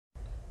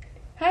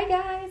Hi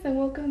guys, and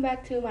welcome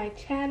back to my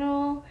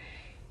channel.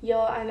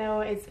 Yo, I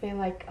know it's been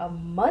like a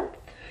month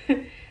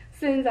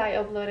since I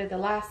uploaded the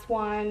last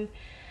one.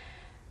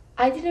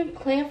 I didn't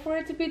plan for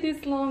it to be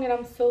this long, and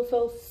I'm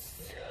so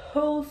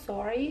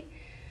sorry,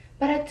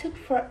 but I took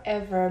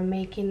forever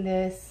making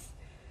this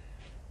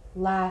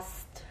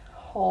last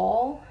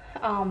haul.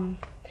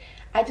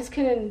 I just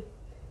couldn't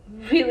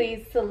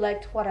really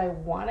select what I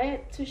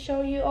wanted to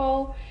show you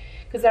all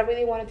because I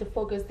really wanted to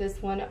focus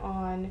this one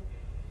on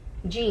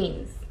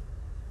jeans.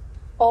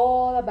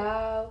 All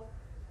about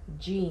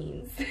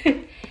jeans.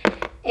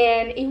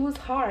 And it was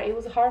hard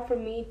for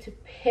me to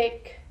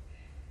pick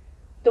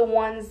the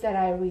ones that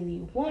I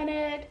really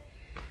wanted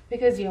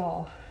because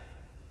y'all,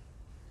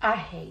 I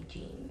hate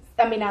jeans.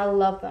 I mean, I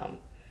love them,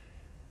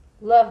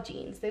 love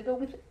jeans. They go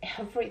with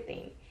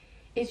everything.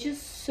 It's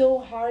just so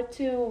hard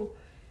to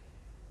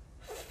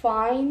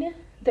find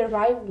the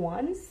right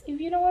ones, if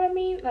you know what I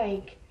mean.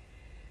 Like,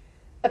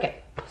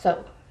 okay,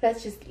 so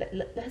let's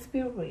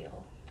be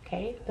real.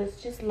 Okay, let's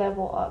just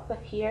level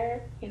up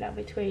here, you know,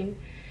 between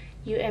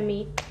you and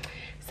me.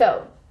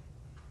 So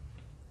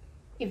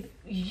if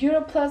you're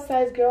a plus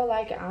size girl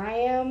like I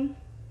am,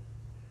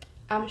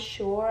 I'm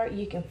sure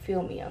you can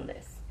feel me on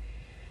this.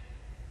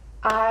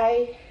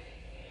 I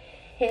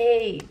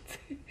hate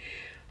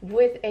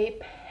with a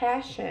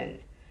passion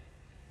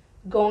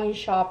going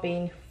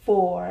shopping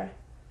for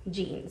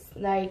jeans.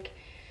 Like,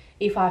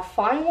 if I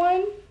find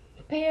one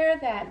pair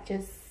that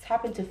just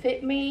happen to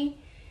fit me,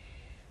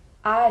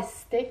 I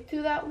stick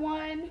to that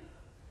one,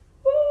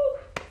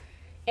 woo,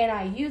 and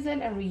I use it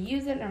and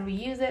reuse it and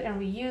reuse it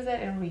and reuse it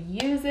and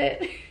reuse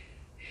it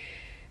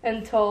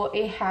until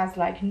it has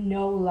like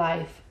no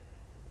life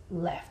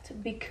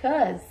left,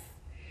 because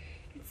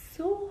it's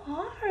so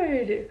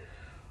hard.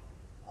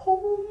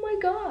 Oh my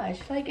gosh,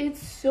 like,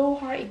 it's so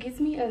hard. It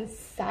gives me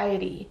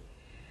anxiety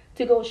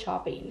to go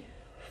shopping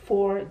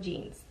for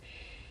jeans.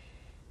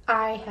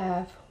 I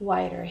have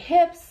wider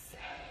hips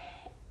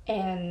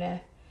and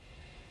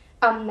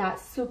I'm not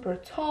super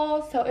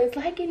tall, so it's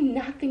like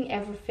nothing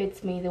ever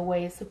fits me the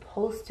way it's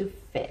supposed to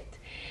fit.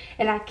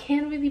 And I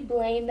can't really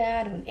blame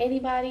that on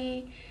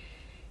anybody,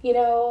 you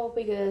know,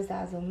 because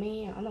as of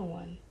me, I'm the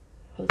one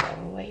who's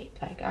overweight.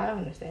 Like, I don't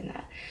understand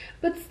that.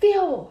 But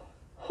still,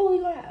 holy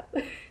crap.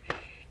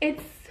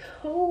 It's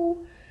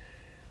so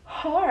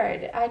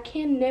hard. I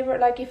can never,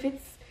 like, if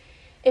it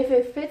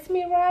fits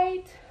me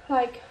right,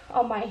 like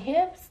on my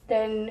hips,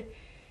 then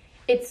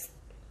it's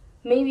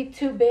maybe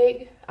too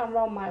big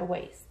around my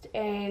waist.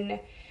 And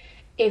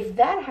if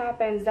that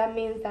happens, that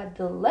means that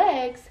the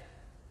legs,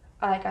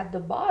 like at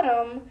the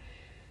bottom,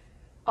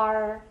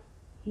 are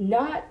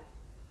not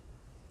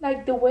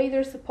like the way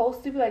they're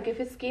supposed to be. Like,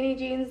 if it's skinny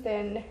jeans,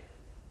 then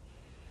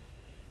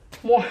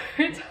more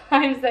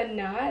times than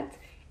not,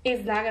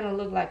 it's not gonna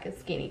look like a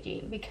skinny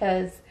jean,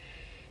 because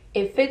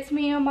it fits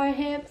me on my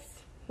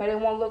hips, but it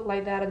won't look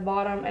like that at the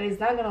bottom, and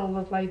it's not gonna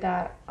look like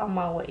that on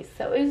my waist.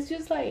 So it's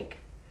just like,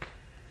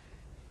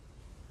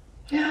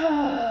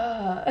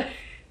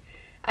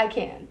 I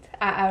can't.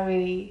 I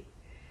really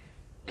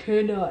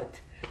cannot.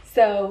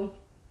 So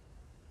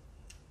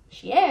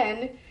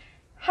SHEIN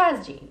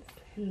has jeans,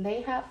 and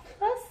they have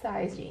plus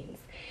size jeans.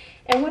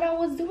 And when I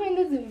was doing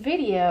this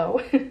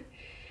video,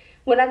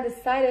 when I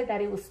decided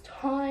that it was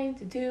time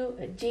to do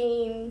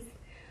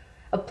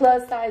a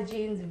plus size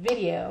jeans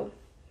video,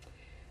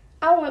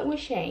 I went with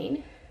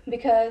SHEIN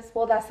because,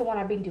 well, that's the one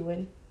I've been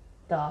doing,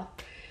 duh.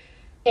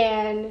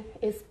 And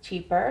it's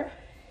cheaper,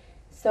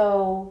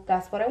 so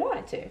that's what I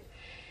wanted to.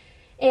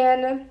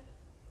 And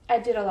I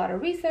did a lot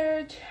of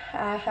research.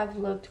 I have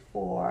looked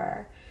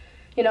for,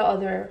 you know,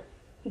 other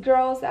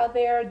girls out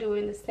there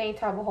doing the same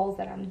type of hauls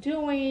that I'm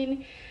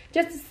doing,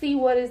 just to see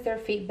what is their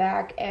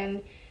feedback.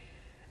 And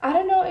I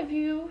don't know if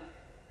you're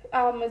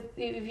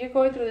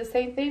going through the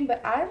same thing,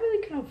 but I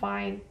really couldn't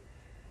find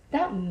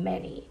that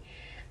many.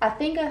 I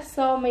think I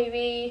saw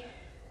maybe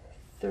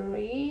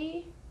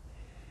three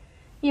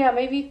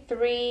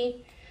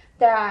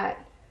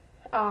that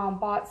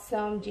bought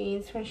some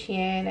jeans from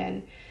SHEIN,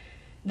 and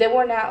they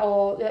were not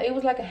all, it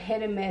was like a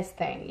hit and miss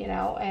thing, you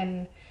know.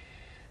 And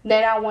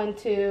then I went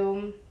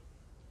to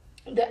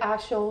the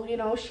actual, you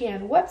know,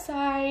 SHEIN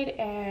website,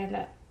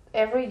 and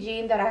every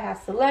jean that I have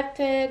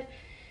selected,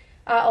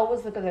 I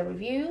always look at the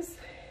reviews.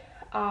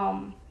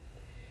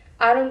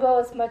 I don't go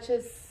as much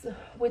as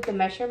with the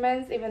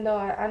measurements, even though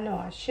I know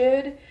I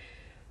should,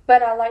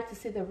 but I like to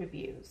see the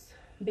reviews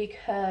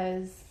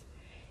because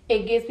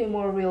it gives me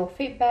more real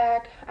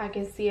feedback. I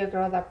can see a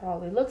girl that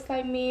probably looks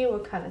like me, we're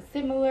kind of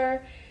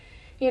similar,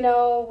 you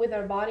know, with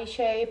our body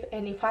shape.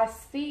 And if I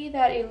see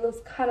that it looks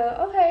kind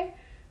of, okay,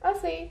 I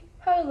see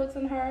how it looks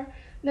on her,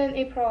 then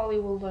it probably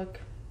will look,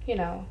 you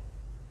know,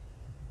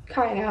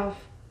 kind of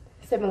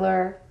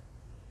similar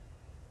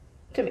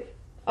to me,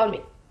 on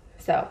me.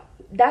 So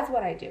that's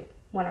what I do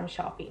when I'm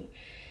shopping.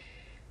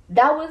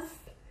 That was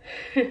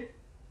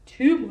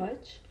too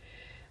much.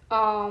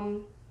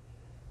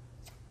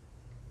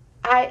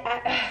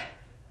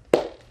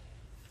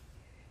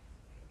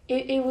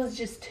 It was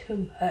just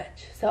too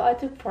much. So I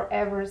took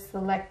forever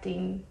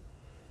selecting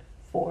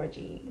 4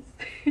 jeans.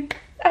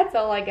 That's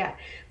all I got.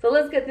 So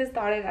let's get this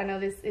started. I know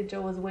this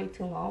intro was way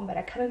too long, but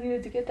I kind of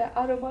needed to get that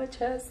out of my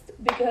chest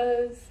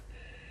because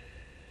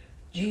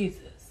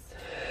Jesus,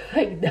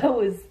 like that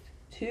was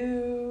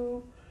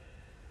too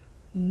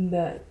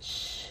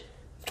much.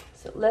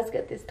 So let's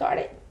get this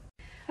started.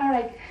 All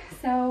right,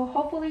 so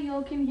hopefully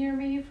you can hear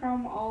me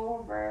from all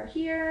over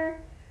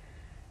here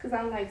because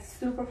I'm like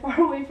super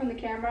far away from the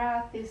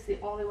camera. This is the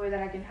only way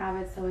that I can have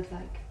it, so it's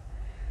like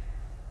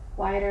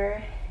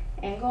wider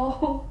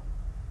angle.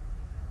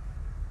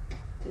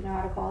 Don't know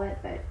how to call it,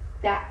 but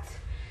that.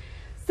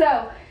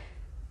 So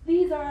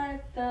these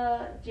are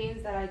the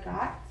jeans that I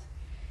got.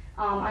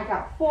 I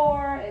got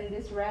 4 in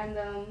this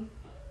random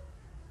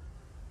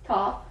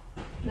top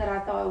that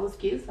I thought it was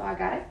cute, so I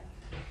got it.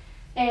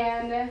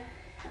 And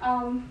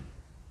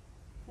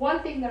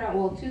one thing that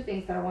well, 2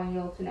 things that I want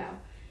you all to know.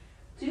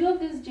 2 of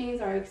these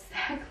jeans are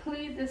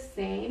exactly the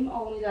same,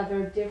 only that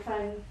they're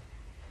different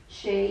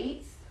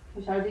shades,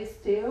 which are these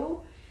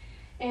 2.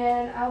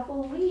 And I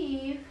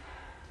believe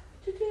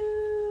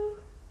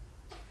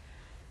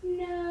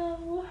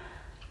no.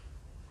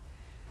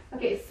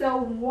 Okay, so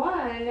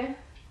one,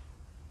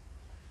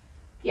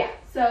 yeah,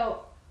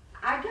 so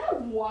I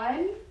got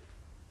one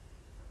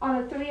on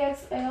a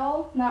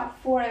 3XL,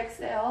 not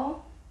 4XL.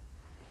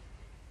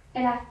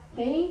 And I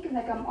think,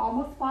 like I'm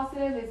almost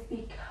positive, it's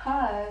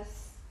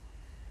because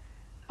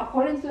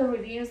according to the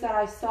reviews that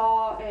I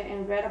saw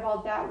and read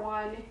about that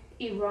one,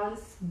 it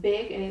runs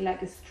big and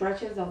it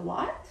stretches a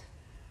lot.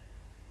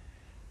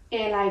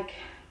 And like,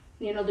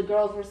 you know, the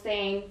girls were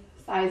saying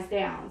size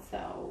down,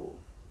 so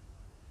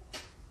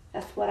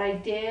that's what I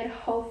did.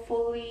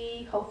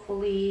 Hopefully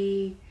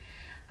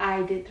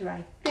I did the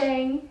right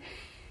thing.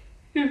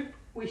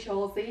 We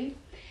shall see.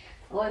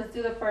 Let's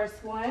do the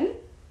first one.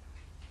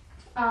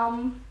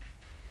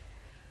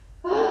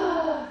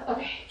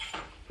 Okay,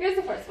 here's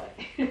the first one.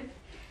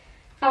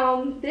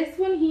 This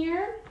one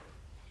here,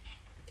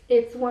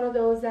 it's one of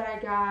those that I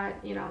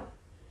got, you know,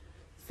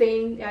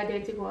 same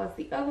identical as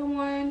the other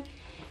one.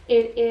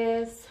 It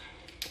is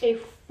a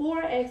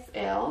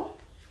 4XL.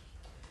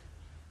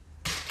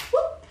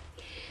 Whoop.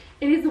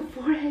 It is a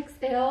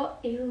 4XL.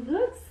 It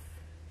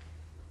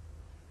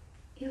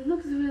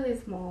looks really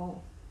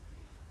small.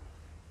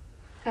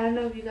 I don't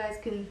know if you guys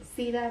can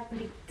see that,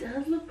 but it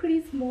does look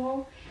pretty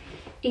small.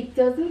 It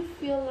doesn't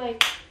feel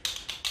like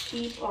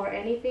cheap or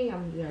anything.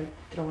 I'm like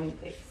throwing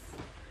things.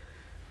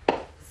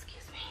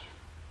 Excuse me.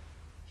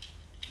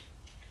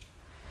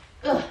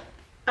 Ugh.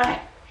 All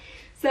right.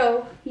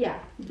 So yeah,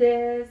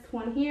 this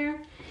one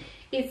here,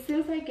 it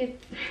seems like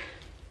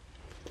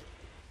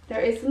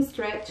there is some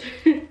stretch.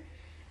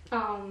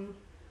 No,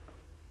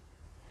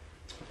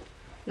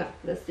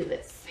 let's do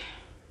this.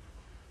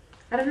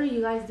 I don't know if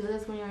you guys do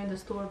this when you're in the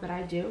store, but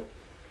I do.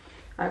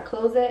 I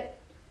close it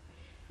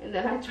and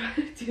then I try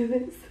to do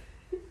this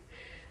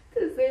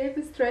to see if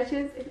it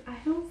stretches, and I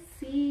don't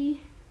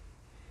see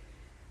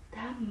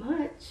that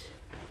much.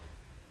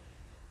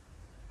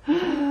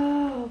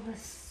 Oh, the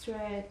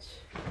stretch.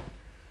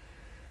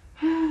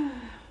 I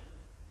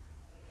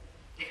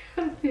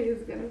don't think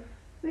it's gonna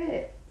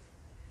fit.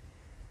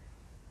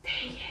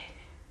 Dang it.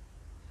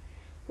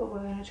 But we're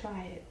gonna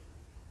try it.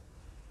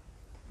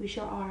 We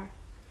sure are.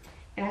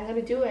 And I'm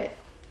gonna do it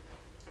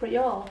for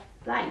y'all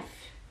live.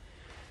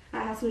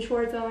 I have some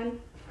shorts on.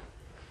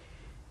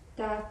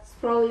 That's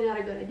probably not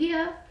a good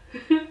idea.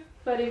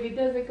 But if it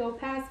doesn't go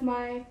past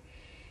my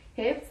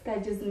hips,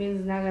 that just means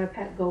it's not gonna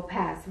go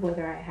past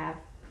whether I have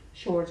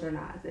shorts or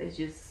not. It's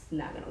just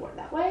not gonna work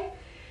that way.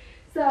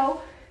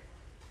 So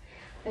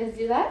let's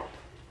do that.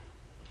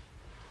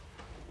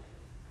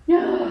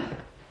 I'm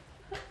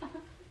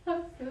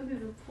so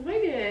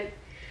disappointed.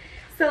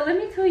 So let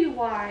me tell you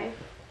why.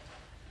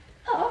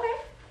 Oh, okay.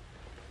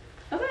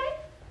 Okay.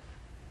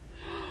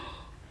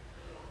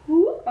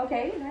 Ooh,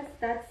 okay,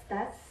 that's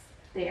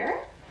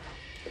there.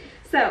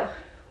 So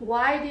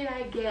why did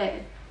I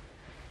get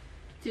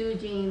 2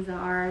 jeans that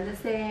are the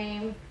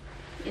same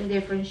in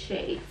different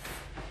shades?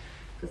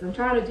 Because I'm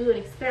trying to do an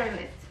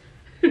experiment.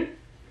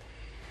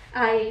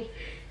 I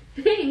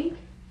think,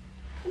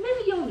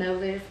 maybe you'll know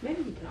this,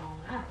 maybe you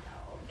don't, I don't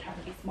know, I'm trying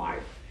to be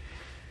smart.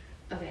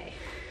 Okay.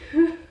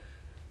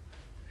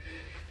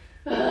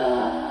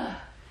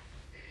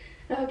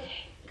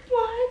 Okay, come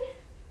on.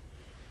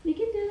 You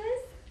can do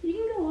this. You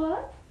can go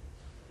up.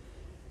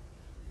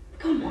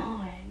 Come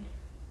on.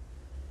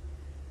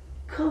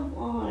 Come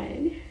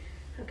on.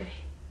 Okay.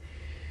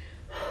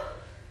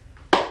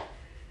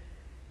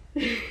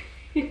 This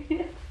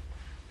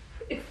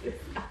is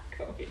not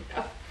going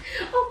up.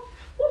 Oh,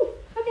 ooh,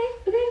 okay,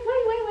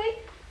 wait.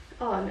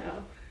 Oh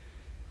no.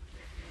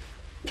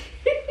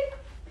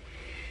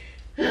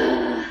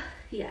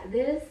 Yeah,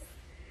 this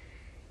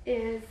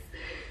is,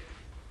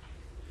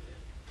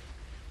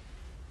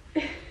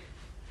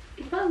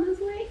 if I lose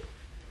weight,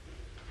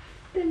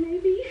 then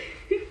maybe.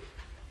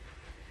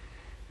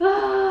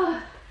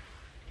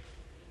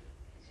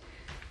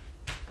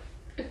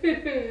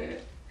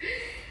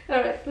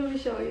 Alright, let me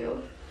show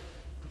you.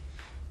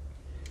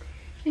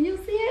 Can you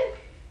see it?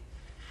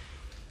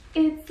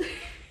 It's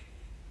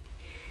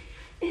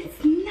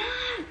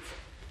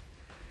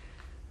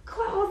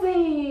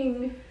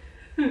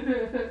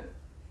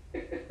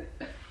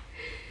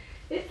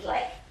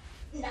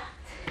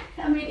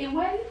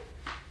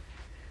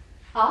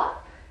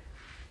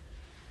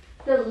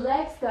The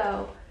legs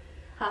though,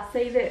 I'll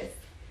say this.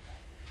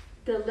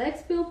 The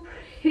legs feel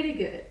pretty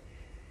good.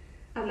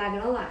 I'm not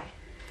gonna lie.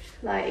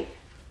 Like,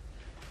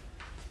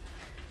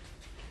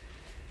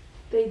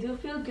 they do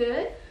feel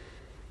good.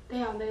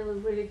 Damn, they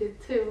look really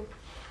good too.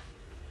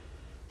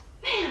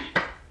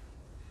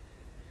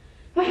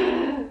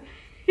 Man.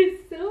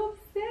 It's so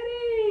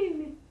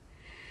upsetting.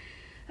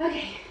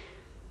 Okay.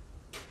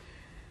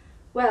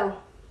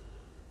 Well,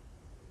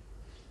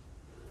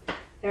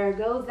 there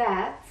goes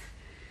that.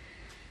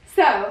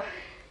 So,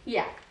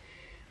 yeah.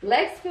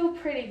 Legs feel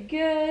pretty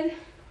good.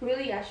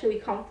 Really actually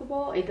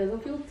comfortable. It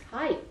doesn't feel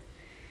tight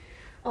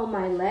on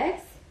my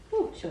legs.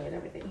 Oh, show it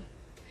everything.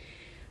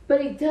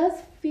 But it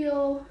does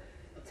feel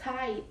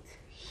tight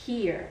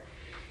here.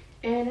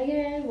 And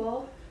again,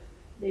 well,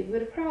 they were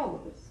the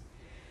problems.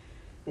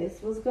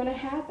 This was gonna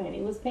happen.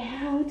 It was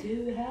bound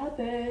to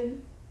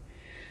happen.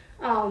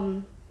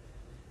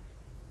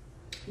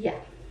 Yeah.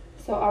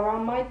 So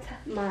around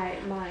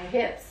my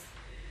hips,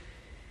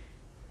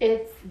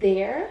 it's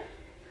there.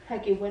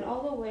 Like it went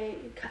all the way,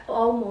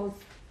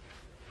 almost.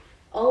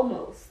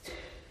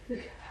 Look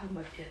how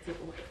much it's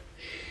away.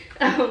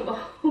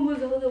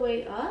 Almost all the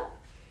way up,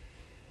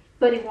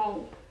 but it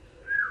won't.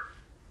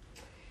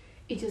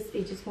 It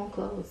just won't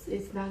close.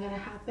 It's not gonna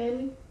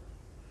happen,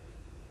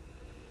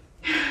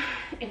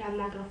 and I'm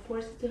not gonna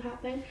force it to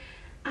happen.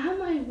 I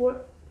might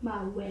work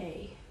my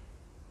way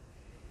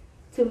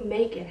to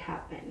make it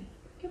happen.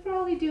 I can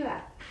probably do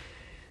that,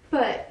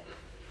 but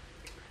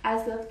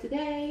as of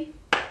today,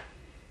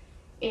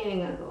 it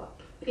ain't gonna go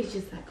up. It's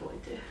just not going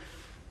to.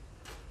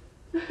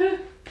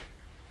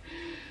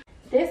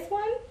 This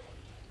one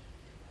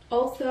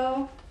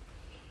also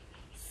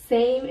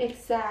same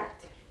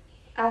exact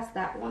as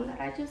that one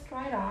that I just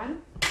tried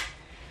on.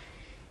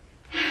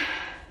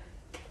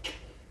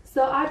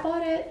 So I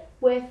bought it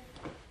with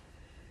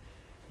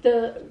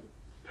the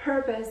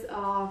purpose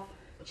of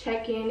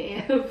checking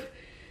if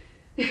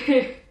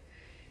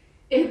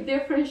if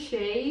different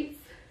shades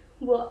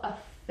will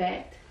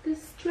affect the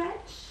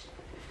stretch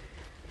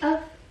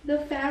of the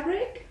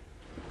fabric.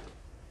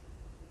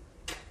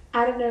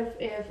 I don't know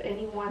if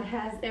anyone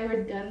has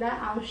ever done that.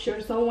 I'm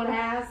sure someone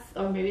has,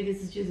 or maybe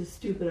this is just a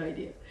stupid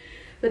idea.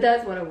 But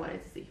that's what I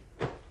wanted to see.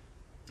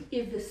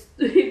 If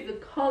the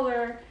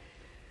color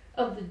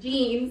of the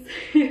jeans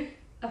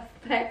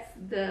affects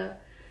the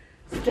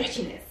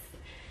stretchiness.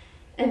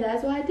 And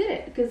that's why I did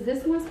it. Because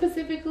this one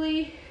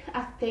specifically,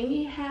 I think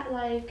it had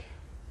like,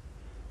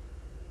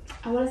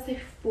 I want to say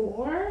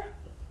 4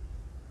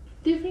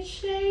 different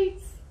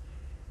shades.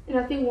 And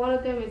I think one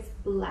of them is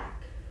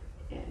black.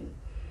 And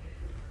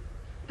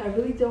I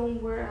really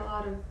don't wear a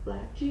lot of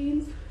black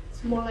jeans.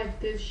 It's more like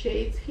these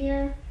shades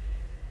here.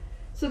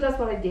 So that's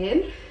what I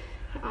did.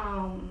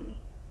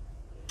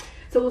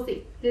 So we'll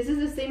see. This is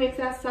the same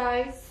exact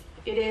size.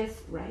 It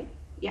is, right?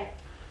 Yeah.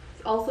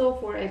 It's also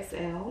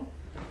 4XL.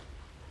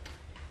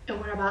 And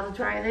we're about to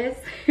try this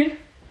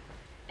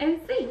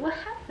and see what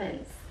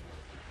happens.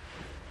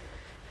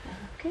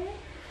 Okay.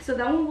 So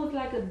that one was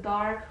like a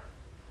dark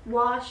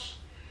wash.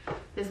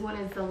 This one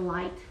is the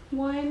light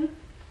one.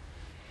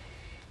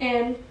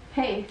 And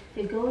hey,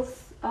 it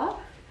goes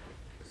up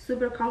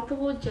super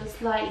comfortable,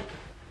 just like,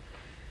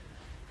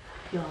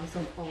 yo, I'm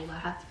so old, I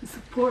have to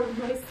support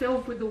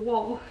myself with the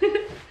wall.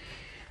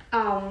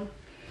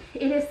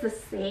 It is the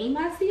same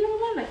as the other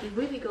one, like it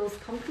really goes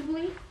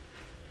comfortably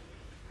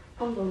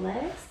on the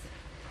legs,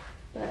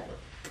 but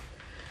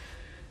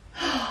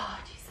oh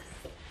Jesus,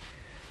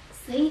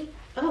 see,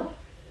 oh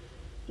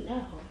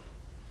no,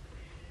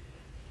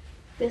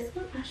 this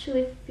one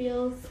actually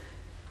feels,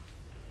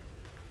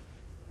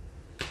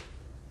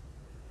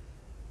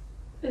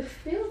 it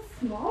feels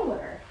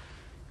smaller.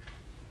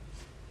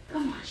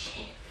 Come on,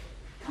 Shein.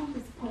 Don't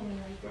disappoint me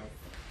like this.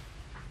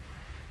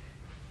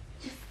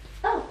 Just,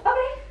 oh,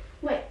 okay.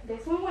 Wait,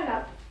 this one went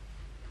up.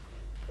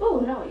 Oh,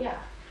 no, yeah.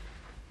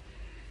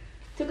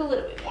 Took a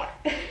little bit more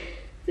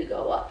to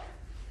go up.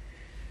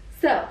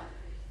 So,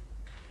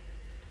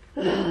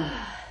 same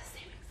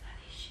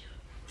exact issue.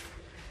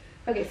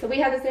 Okay, so we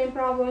had the same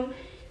problem.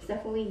 It's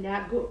definitely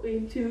not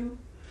going to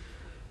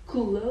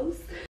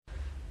close.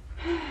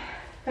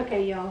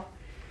 Okay, y'all.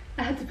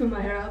 I had to put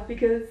my hair up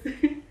because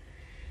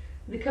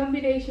the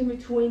combination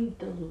between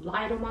the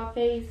light on my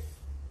face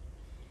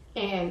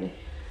and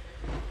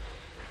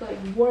like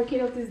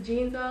working up these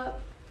jeans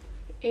up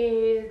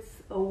is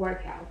a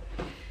workout.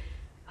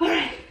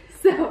 Alright,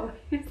 so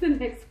here's the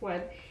next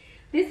one.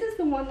 This is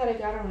the one that I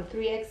got on a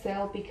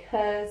 3XL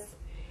because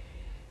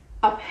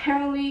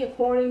apparently,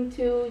 according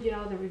to, you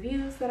know, the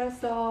reviews that I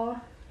saw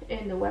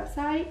in the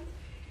website,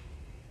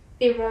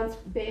 it runs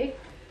big,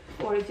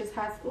 or it just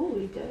has, oh,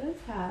 it does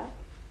have,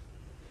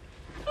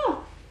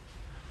 oh,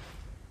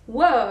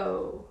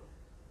 whoa,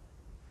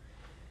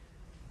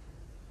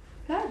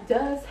 that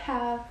does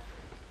have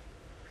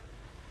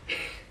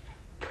pretty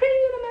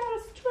good amount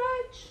of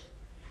stretch.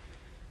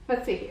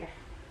 Let's see here.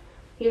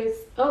 Here's,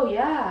 oh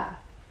yeah,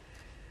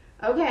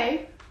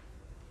 okay,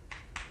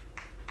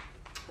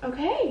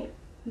 okay,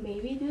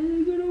 maybe this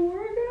is gonna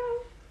work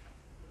out.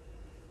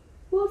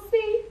 We'll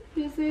see.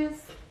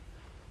 is,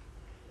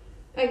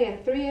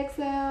 again,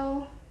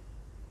 3XL.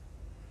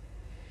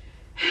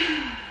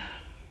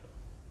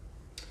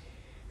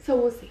 So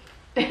we'll see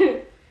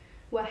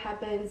what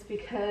happens,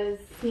 because,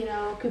 you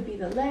know, it could be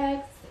the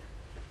legs.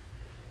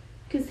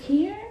 Because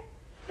here,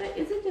 like,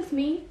 is it just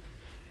me?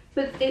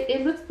 But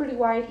it looks pretty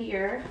wide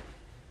here.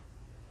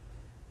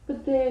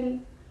 But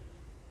then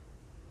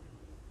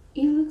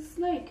it looks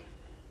like,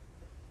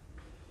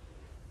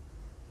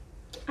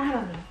 I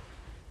don't know.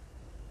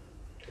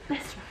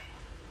 Let's try it.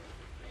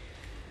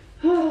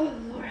 Oh,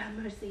 Lord have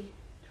mercy.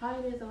 Try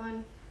this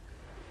on.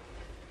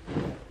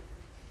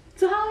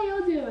 So how are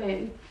y'all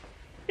doing?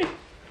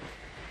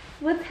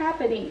 What's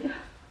happening?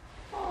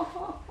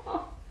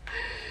 Oh,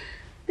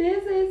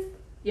 this is,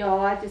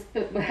 y'all, I just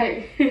put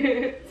my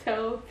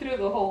toe through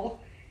the hole.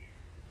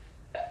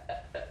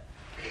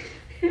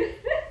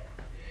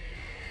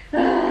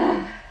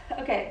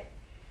 Okay.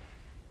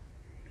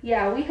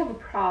 Yeah, we have a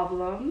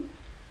problem.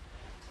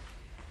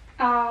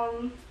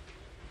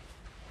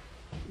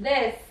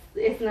 This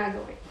is not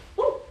going.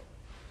 Ooh.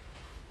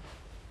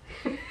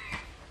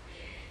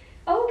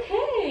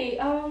 Okay,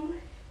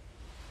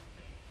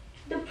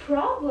 the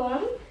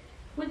problem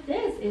with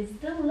this is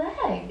the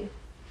leg.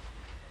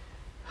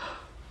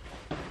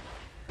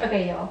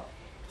 Okay, y'all,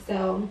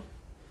 so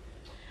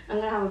I'm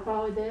gonna have a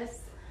problem with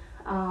this.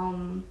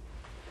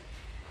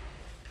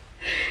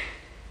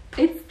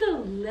 It's the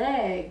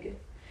leg,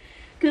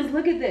 because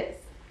look at this.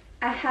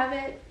 I have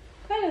it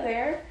kind of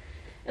there,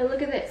 and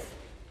look at this.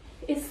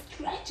 It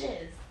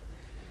stretches.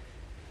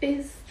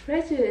 It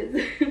stretches.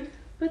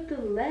 But the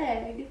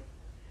leg,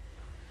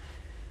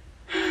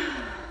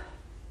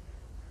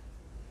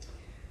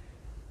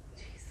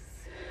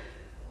 Jesus,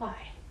 why?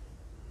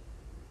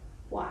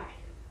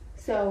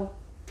 So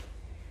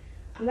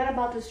I'm not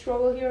about to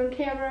struggle here on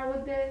camera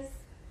with this,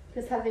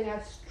 because I think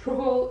I've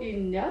struggled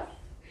enough.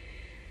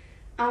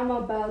 I'm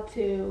about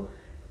to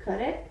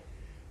cut it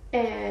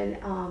and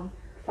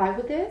fight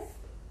with this,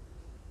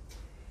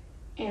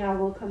 and I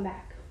will come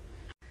back.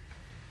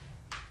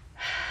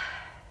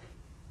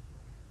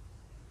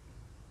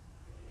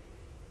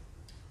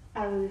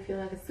 I really feel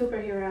like a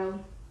superhero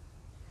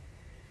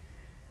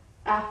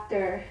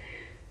after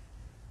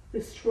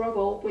the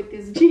struggle with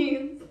these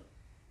jeans.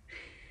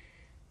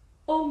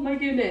 Oh my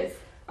goodness.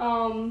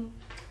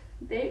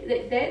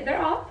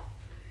 They're up.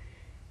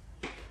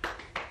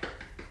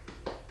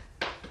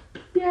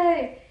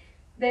 Yay,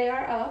 they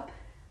are up,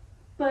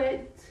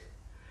 but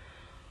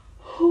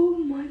oh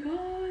my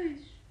gosh,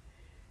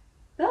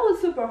 that was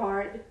super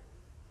hard.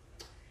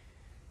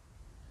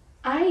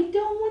 I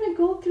don't want to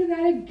go through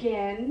that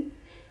again.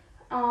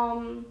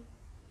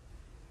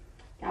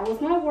 That was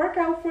my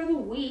workout for the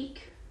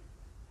week,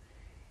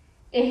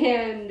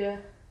 and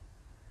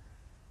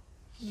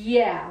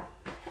yeah,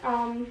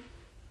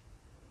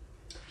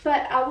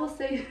 but I will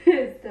say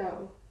this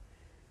though.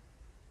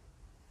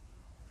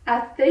 I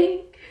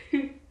think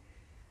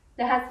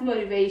that's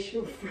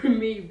motivation for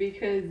me,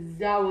 because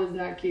that was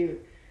not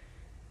cute.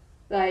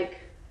 Like,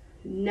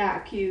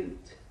 not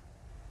cute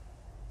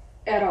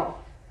at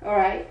all.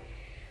 Alright?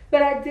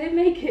 But I did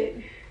make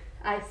it.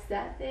 I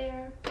sat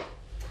there.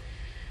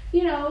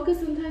 You know, because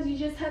sometimes you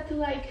just have to,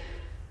 like,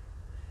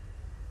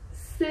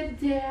 sit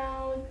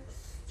down,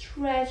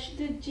 stretch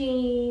the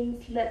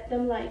jeans, let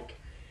them, like,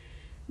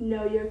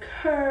 know your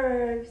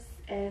curves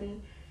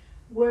and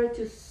where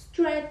to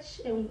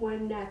stretch and where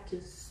not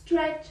to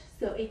stretch,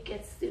 so it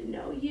gets to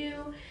know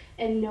you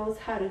and knows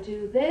how to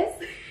do this.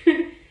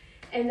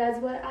 And that's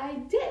what I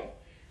did.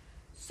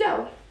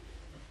 So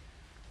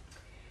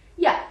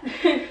yeah,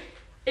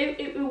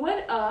 it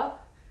went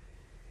up,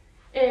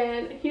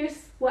 and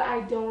here's what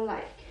I don't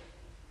like.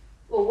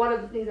 Well, one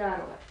of the things that I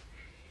don't like.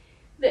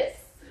 This.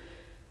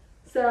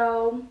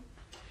 So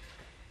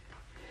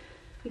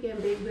again,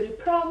 big booty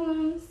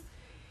problems.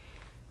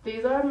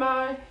 These are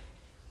my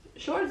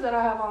shorts that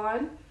I have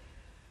on,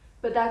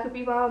 but that could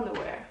be my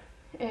underwear,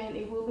 and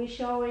it will be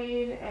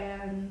showing.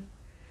 And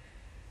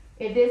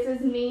if this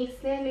is me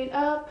standing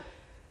up,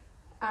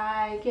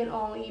 I can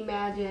only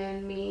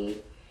imagine me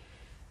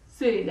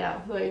sitting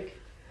down. Like,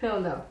 hell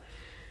no,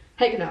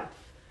 heck no,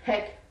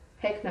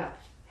 heck no,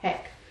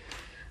 heck.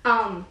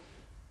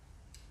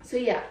 So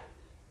yeah,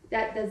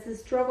 that's the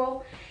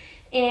struggle,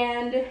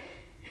 and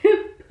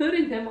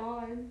putting them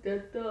on,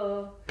 that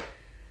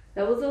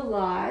was a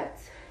lot.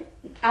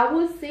 I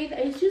would say that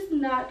it's just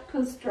not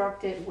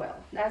constructed well.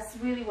 That's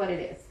really what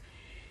it is.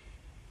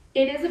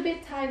 It is a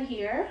bit tight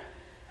here.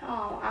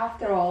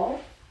 After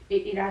all,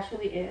 it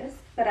actually is.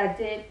 But I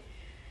did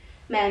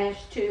manage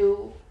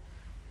to,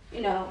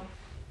 you know,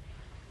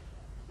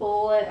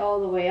 pull it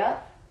all the way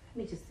up.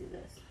 Let me just do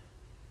this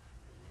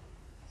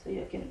so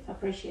you can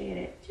appreciate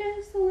it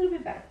just a little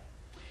bit better.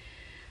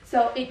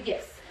 So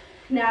yes.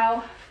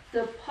 Now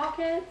the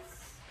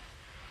pockets,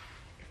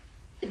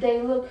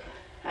 they look,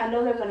 I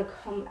know they're gonna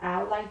come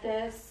out like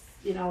this,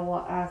 you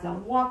know, as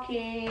I'm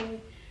walking,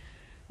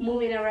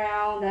 moving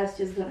around, that's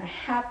just gonna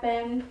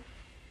happen.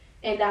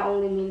 And that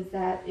only means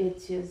that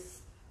it's just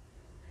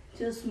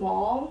too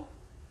small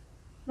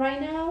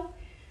right now.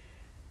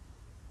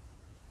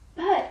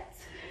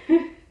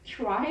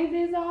 trying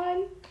this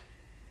on.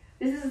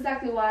 This is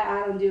exactly why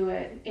I don't do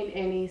it in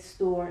any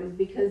stores,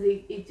 because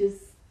it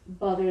just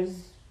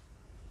bothers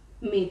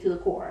me to the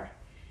core.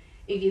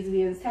 It gives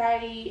me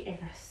anxiety and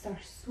I start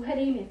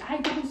sweating, and I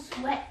don't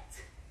sweat.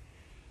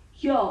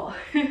 Yo,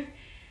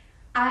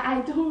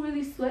 I don't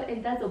really sweat,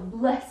 and that's a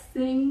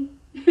blessing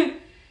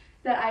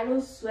that I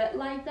don't sweat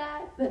like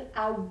that, but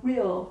I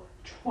will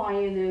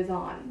try this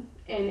on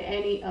in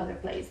any other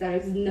place that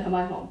is not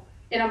my home.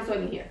 And I'm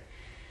sweating here.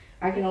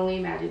 I can only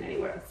imagine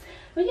anywhere else.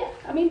 But yeah,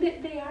 I mean,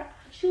 they are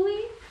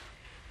actually,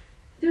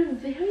 they're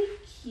very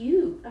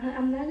cute.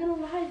 I'm not gonna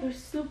lie, they're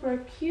super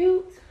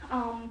cute.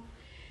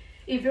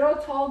 If you're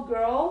a tall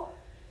girl,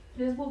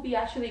 this will be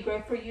actually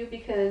great for you,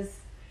 because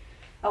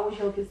I wish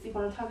y'all could see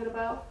what I'm talking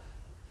about.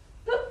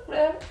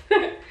 Whatever.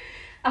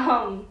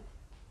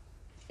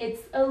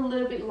 It's a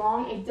little bit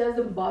long. It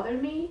doesn't bother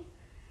me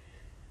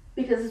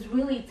because it's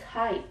really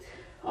tight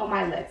on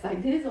my legs.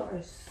 Like, these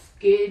are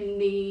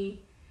skinny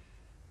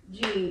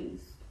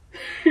jeans.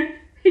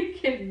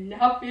 It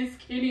cannot be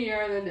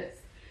skinnier than this.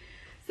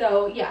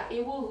 So yeah,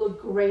 it will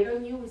look great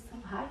on you with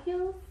some high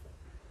heels.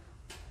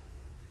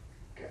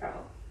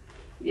 Girl,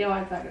 you know what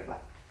I'm talking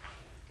about.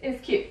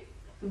 It's cute,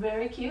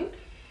 very cute.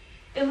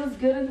 It looks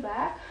good in the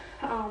back,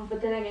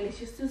 but then again, it's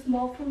just too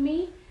small for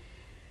me.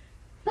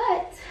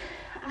 But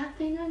I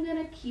think I'm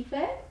gonna keep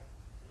it.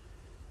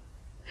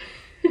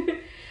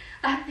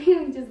 I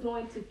think I'm just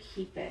going to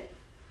keep it.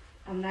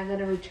 I'm not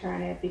gonna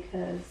return it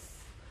because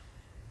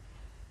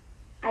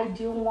I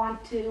do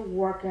want to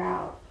work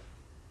out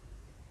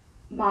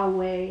my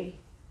way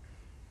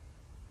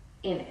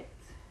in it.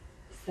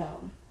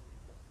 So,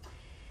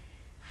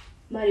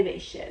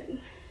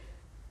 motivation.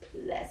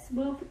 Let's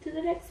move to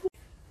the next one.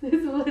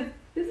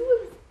 This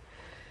was,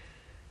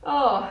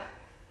 oh,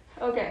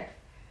 okay.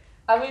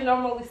 I would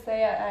normally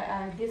say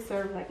I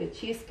deserve like a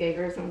cheesecake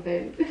or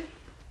something.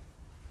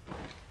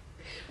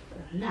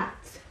 But I'm not.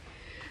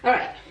 All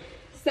right,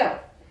 so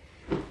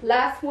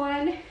last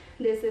one.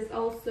 This is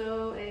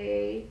also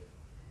a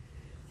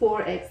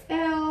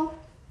 4XL.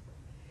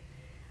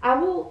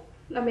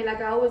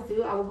 Like I always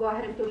do, I will go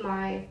ahead and put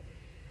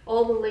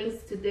all the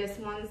links to this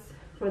ones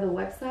for the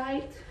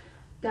website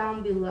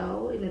down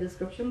below in the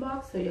description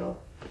box. So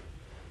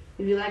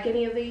if you like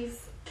any of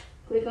these,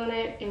 click on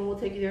it and we'll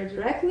take you there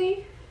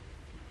directly.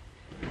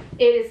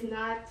 It is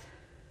not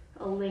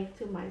a link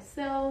to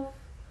myself.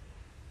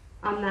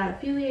 I'm not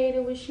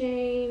affiliated with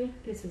SHEIN.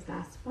 This is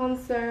not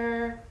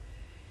sponsored.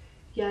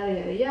 Yada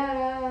yada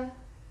yada.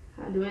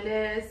 I'm doing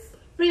this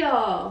for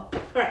y'all.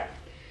 Alright.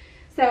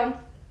 So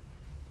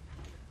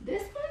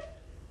this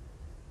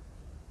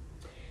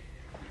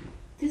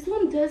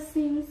one does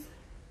seems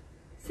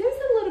a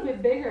little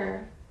bit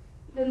bigger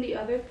than the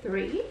other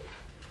three.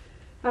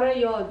 I don't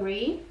know, y'all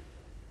agree?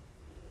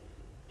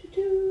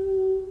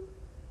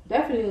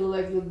 Definitely the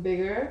legs look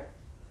bigger.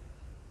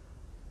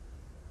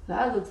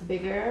 That looks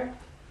bigger.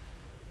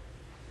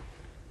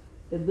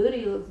 The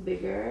booty looks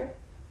bigger.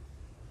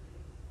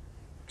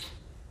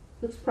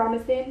 Looks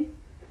promising.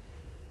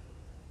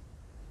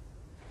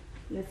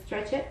 Let's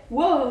stretch it.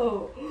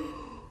 Whoa!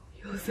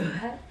 You saw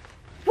that?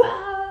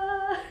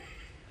 Whoa!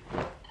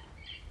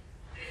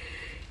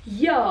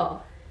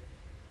 Yo!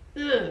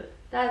 Ugh.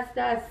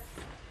 That's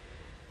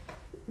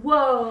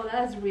whoa,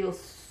 that's real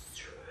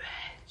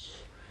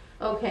stretch.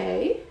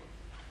 Okay.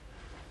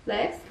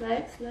 Legs.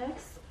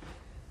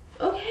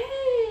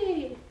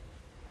 Okay.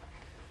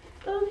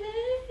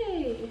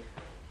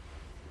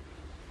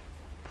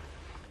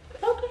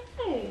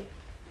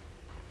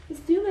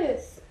 Let's do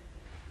this.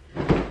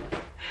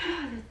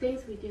 The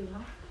things we do,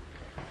 huh?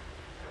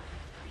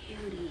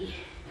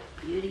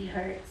 Beauty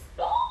hurts.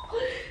 Oh,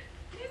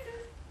 this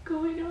is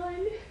going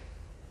on.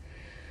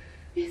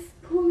 It's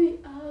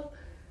pulling up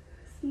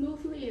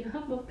smoothly and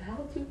I'm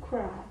about to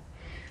cry.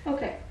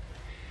 Okay,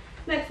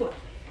 next one.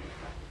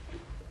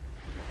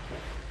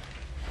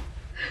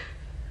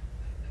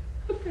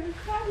 I'm gonna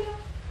cry, y'all.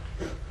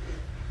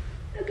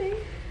 Okay.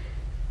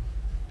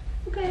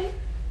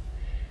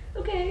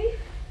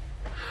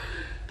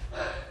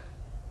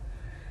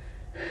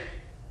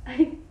 I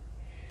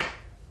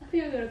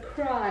think I'm gonna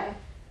cry.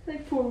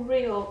 Like, for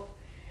real.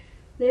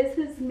 This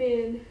has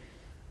been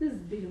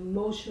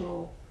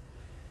emotional.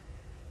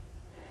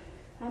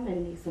 I'm gonna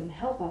need some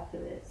help after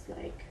this.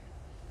 Like,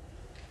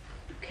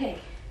 okay.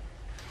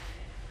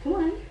 Come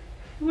on.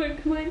 Oh,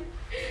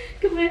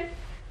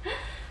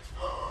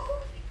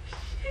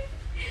 shit.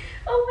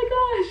 Oh my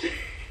gosh.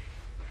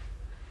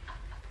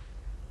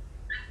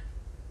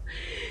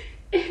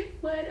 It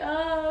went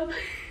up.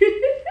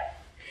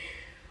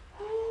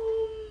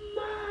 Oh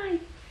my.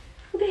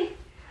 Okay.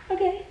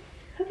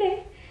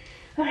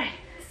 Alright,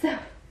 so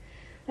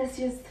let's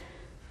just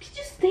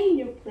stay in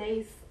your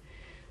place.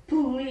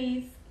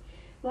 Please.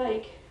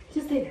 Like,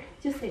 just stay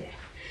there.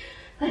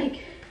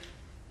 Like,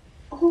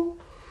 oh,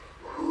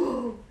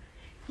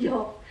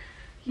 yo,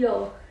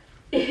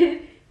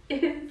 it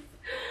is,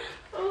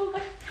 oh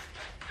my,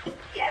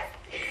 yes,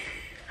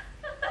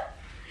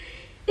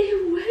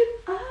 it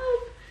went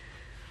up,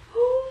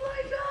 oh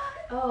my god,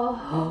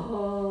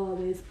 oh,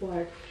 this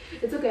part,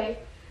 It's okay.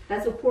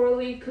 That's a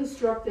poorly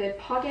constructed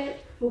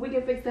pocket, but we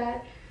can fix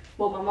that.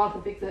 Well, my mom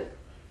can fix it.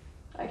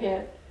 I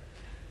can't.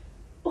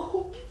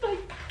 Oh my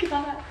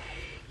god.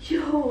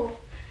 Yo.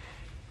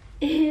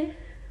 It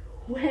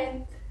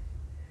went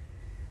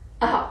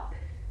up.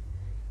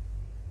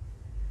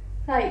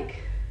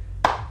 Like,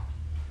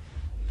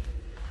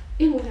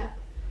 it went up.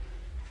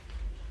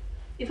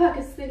 If I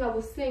could sing, I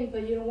would sing,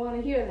 but you don't want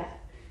to hear that.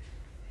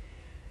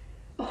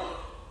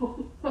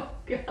 Oh my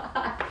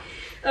god.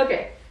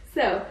 Okay,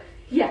 so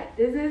yeah,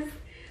 this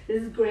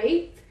is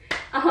great.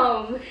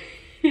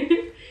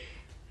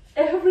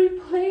 Every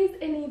place,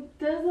 and it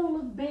doesn't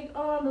look big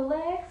on the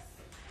legs.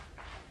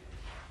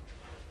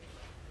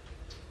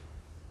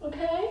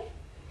 Okay.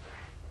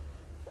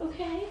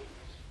 Okay.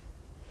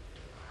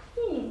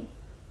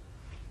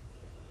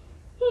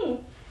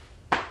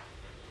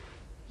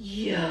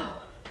 Yo.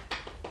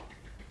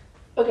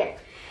 Okay.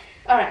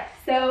 All right.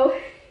 So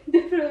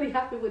definitely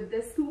happy with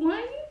this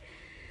one.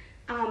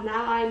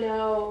 Now I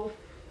know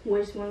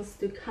which ones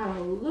to kind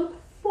of look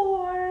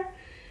for.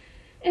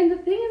 And the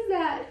thing is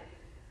that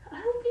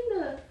I don't think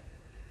the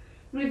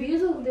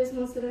reviews of this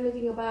one said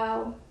anything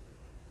about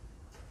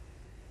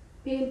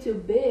being too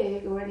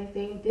big or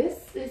anything.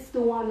 This is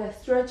the one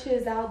that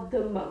stretches out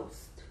the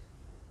most.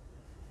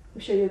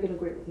 I'm sure you're gonna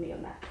agree with me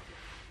on that.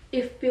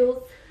 It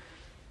feels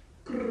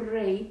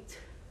great.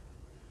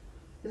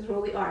 It's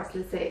really ours.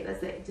 Let's say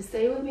it. Just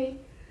say it with me.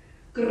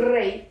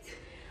 Great.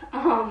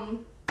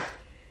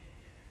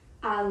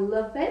 I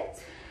love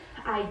it.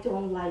 I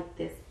don't like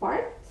this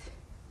part.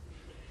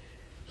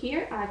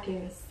 Here I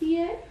can see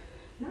it.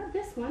 Not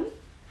this one,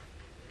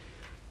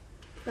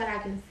 but I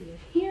can see it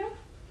here.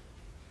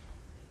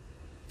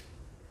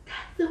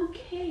 That's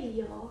okay,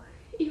 y'all.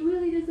 It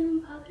really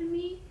doesn't bother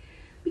me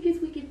because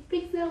we can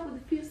fix that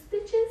with a few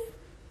stitches.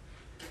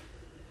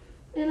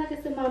 And like I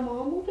said, my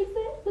mom will fix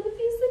it with a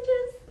few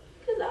stitches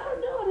because I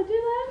don't know how to do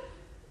that.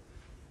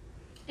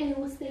 And it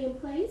will stay in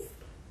place.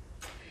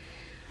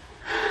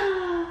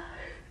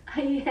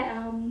 I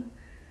am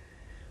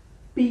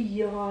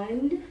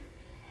beyond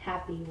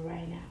happy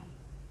right now.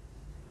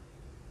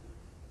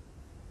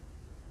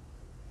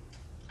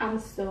 I'm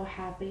so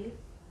happy.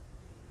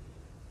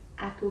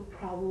 I could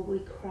probably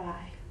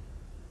cry.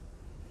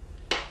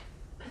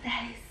 But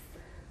that is,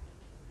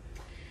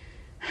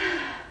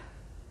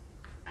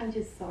 I'm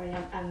just sorry.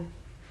 I'm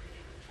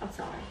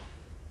sorry.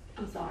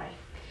 I'm sorry.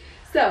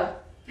 So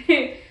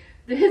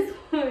this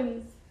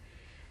one's,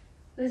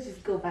 let's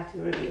just go back to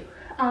the review.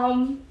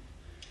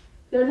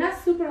 They're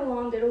not super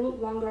long. They don't look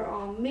longer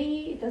on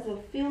me. It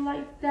doesn't feel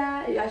like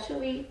that. It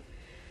actually,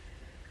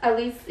 at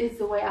least it's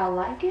the way I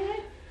like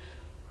it.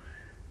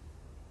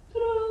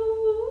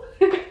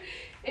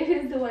 It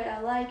is the way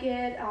I like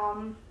it.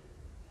 I'm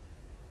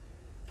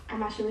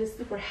actually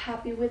super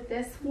happy with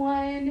this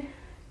one.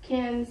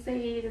 Can't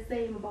say the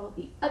same about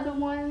the other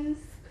ones,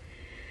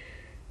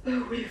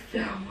 but we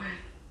found one.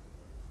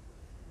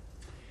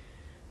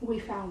 We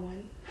found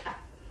one.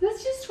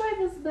 Let's just try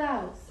this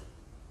blouse.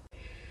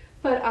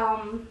 But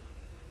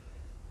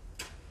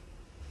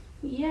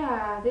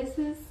yeah, this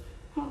is,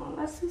 oh,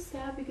 that's so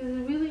sad because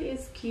it really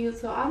is cute.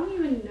 So I don't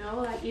even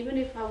know, like, even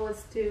if I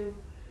was to,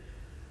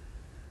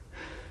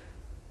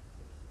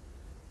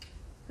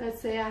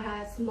 let's say I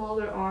had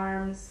smaller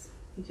arms,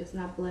 I'm just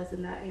not blessed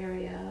in that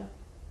area,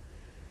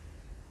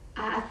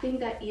 I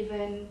think that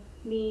even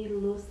me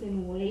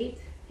losing weight,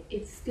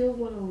 it still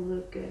wouldn't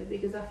look good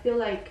because I feel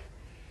like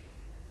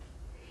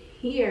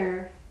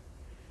here,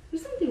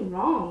 there's something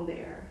wrong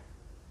there.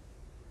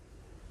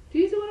 Do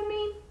you see what I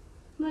mean?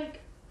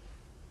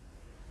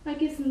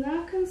 Like it's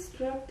not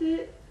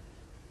constructed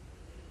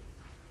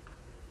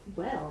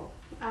well.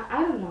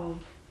 I don't know.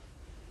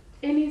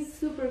 And it's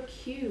super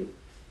cute.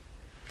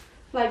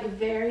 Like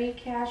very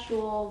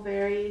casual,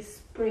 very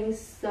spring,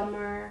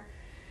 summer,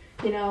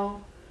 you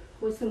know,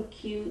 with some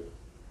cute,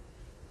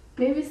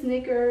 maybe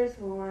sneakers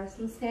or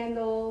some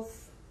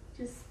sandals.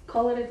 Just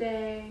call it a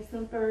day,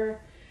 super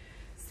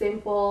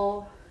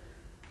simple.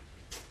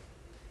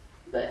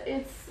 But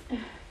it's,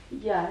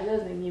 yeah, it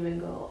doesn't even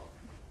go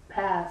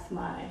past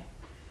my,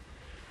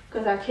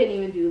 because I can't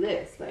even do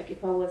this. Like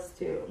if I was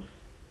to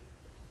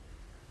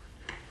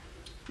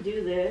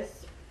do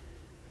this,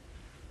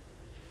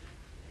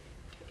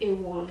 it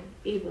won't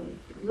even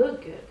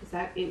look good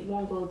because it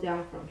won't go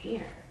down from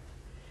here.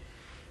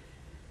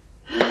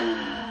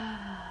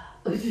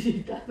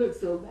 That looks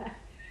so bad.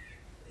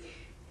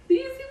 Do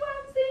you see what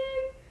I'm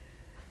saying?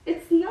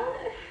 It's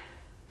not.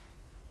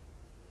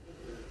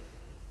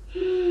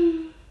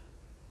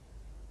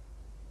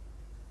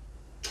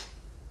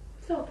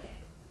 It's okay.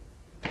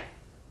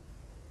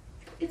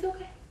 It's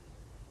okay.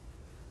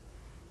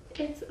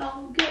 It's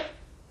all good.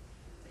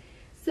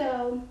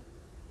 So,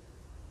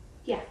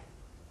 yeah.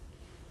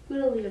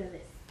 We'll leave it at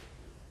this.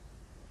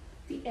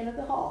 The end of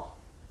the haul.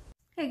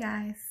 Hey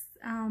guys.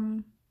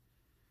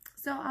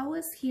 So I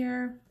was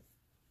here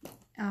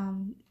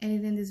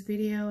editing this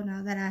video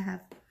now that I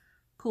have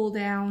cooled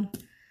down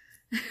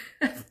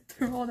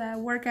after all that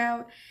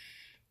workout,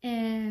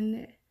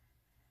 and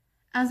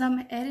as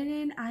I'm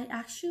editing,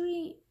 I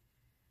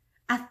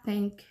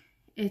think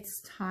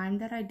it's time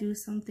that I do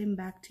something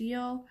back to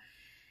y'all.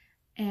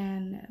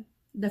 And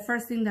the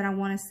first thing that I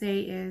want to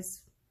say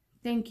is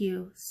thank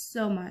you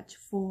so much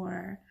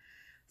for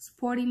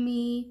supporting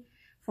me,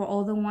 for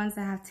all the ones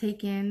that have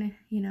taken,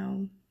 you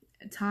know,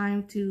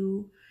 time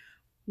to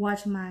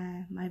watch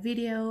my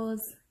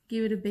videos.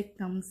 Give it a big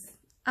thumbs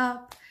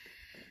up,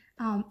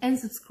 and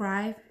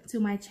subscribe to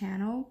my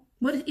channel.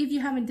 But if you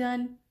haven't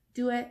done,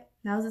 do it.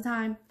 Now's the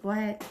time. Go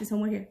ahead. There's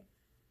somewhere here.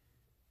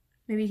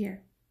 Maybe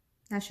here.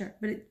 Not sure,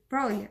 but it's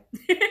probably here.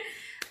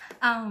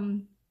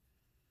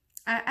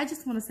 I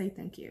just want to say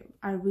thank you.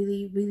 I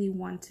really, really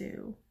want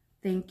to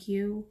thank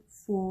you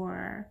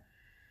for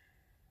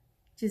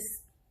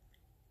just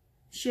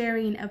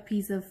sharing a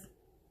piece of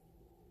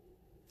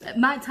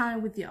my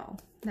time with y'all.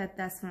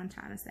 That's what I'm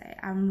trying to say.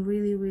 I'm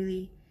really,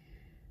 really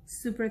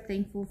super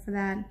thankful for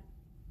that.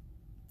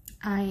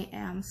 I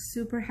am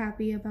super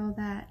happy about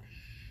that.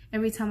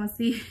 Every time I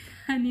see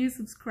a new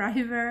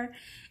subscriber,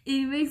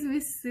 it makes me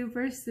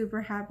super,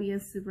 super happy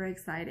and super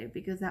excited,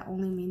 because that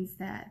only means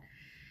that,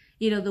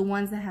 you know, the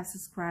ones that have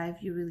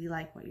subscribed, you really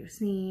like what you're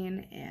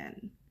seeing,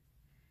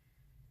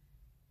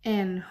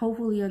 and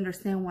hopefully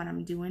understand what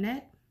I'm doing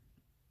it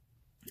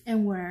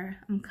and where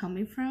I'm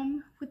coming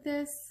from with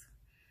this.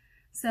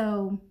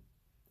 So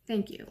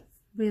thank you,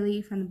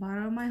 really, from the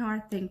bottom of my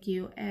heart, thank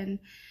you. And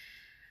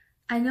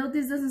I know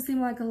this doesn't seem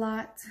like a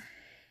lot.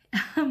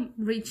 I'm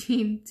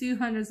reaching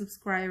 200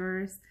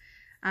 subscribers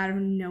out of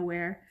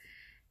nowhere,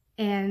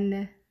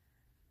 and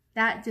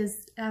that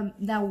just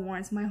that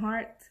warms my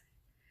heart.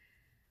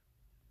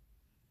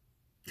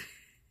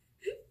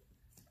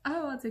 I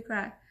don't want to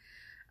cry.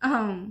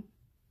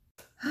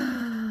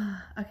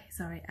 Okay,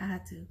 sorry, I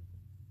had to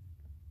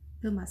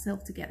put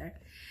myself together.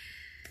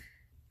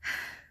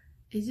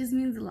 It just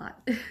means a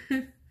lot.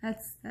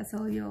 That's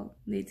all you'll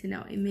need to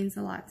know. It means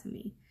a lot to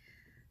me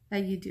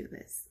that you do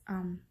this.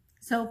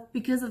 So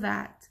because of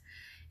that,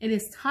 it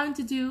is time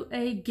to do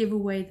a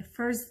giveaway, the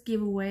first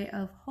giveaway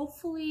of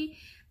hopefully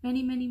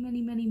many, many,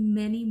 many, many,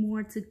 many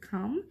more to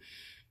come.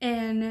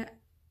 And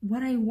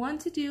what I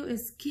want to do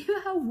is give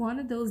out one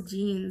of those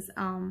jeans.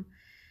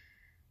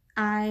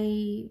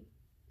 I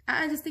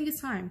just think it's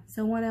time.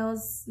 Someone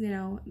else, you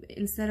know,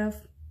 instead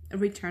of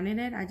returning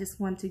it, I just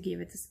want to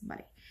give it to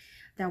somebody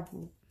that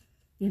will,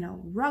 you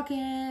know, rock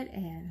it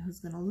and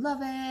who's gonna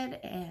love it,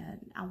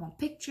 and I want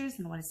pictures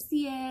and I want to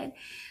see it.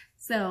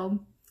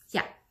 So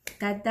yeah,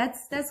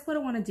 that's what I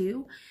want to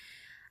do.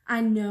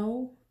 I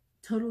know,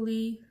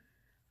 totally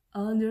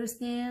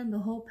understand the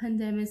whole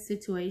pandemic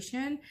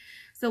situation.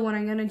 So what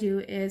I'm gonna do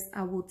is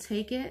I will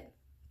take it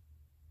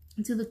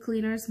to the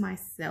cleaners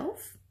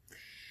myself.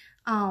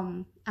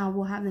 I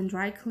will have them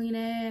dry clean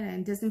it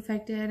and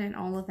disinfect it and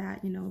all of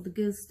that, you know, the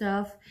good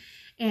stuff.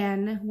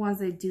 And once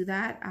they do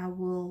that, I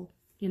will,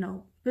 you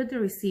know, put the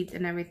receipt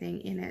and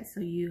everything in it, so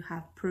you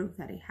have proof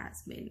that it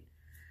has been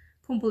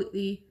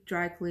completely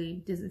dry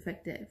cleaned,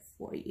 disinfected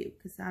for you,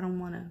 because I don't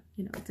want to,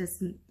 you know,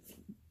 just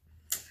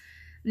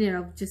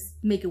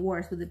make it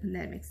worse with the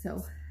pandemic.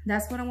 So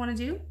that's what I want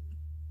to do.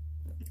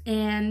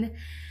 And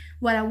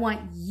what I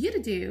want you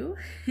to do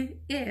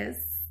is,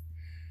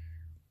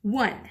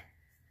 one,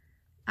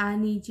 I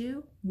need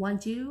you,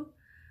 want you,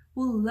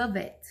 will love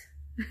it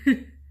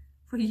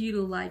for you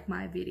to like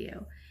my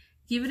video.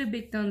 Give it a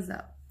big thumbs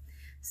up.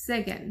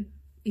 Second,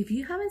 if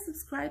you haven't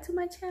subscribed to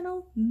my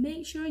channel,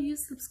 make sure you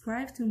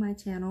subscribe to my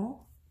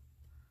channel.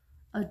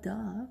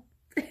 Duh.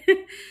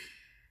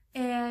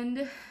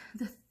 And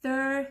the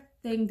third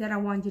thing that I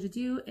want you to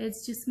do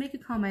is just make a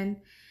comment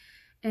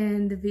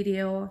in the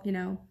video, you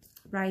know,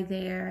 right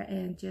there,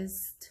 and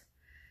just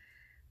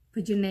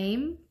put your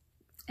name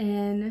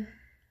and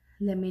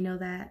let me know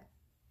that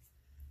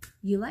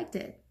you liked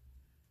it.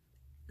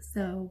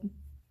 So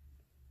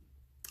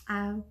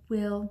I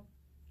will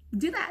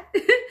do that.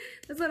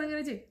 That's what I'm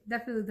gonna do.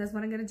 Definitely, that's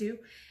what I'm gonna do.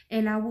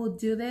 And I will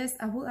do this.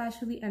 I will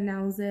actually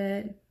announce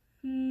it.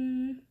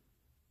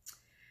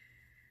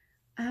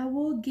 I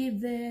will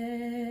give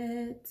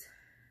it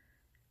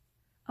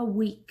a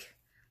week.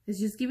 Let's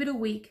just give it a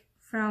week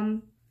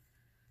from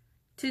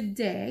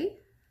today.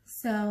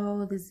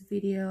 So this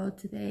video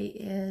today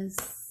is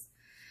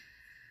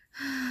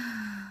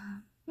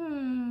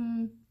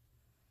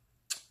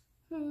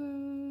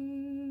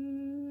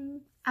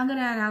I'm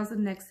gonna announce it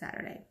next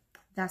Saturday.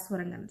 That's what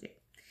I'm gonna do.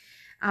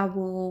 I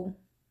will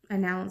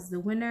announce the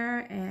winner,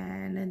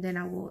 and then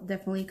I will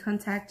definitely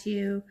contact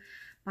you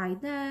by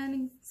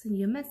then, send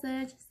you a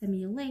message, send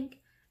me a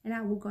link, and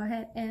I will go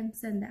ahead and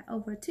send that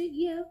over to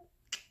you.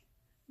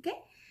 Okay?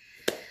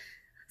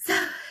 So,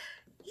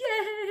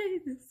 yay!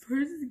 The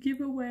first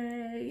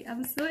giveaway.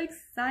 I'm so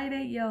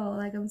excited, y'all.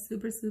 Like, I'm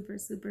super, super,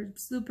 super,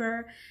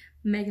 super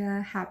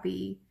mega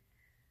happy.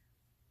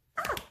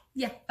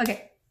 Yeah,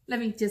 okay. Let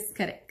me just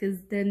cut it,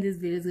 because then this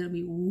video is going to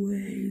be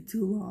way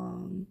too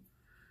long.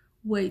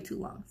 Way too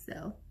long.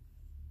 So,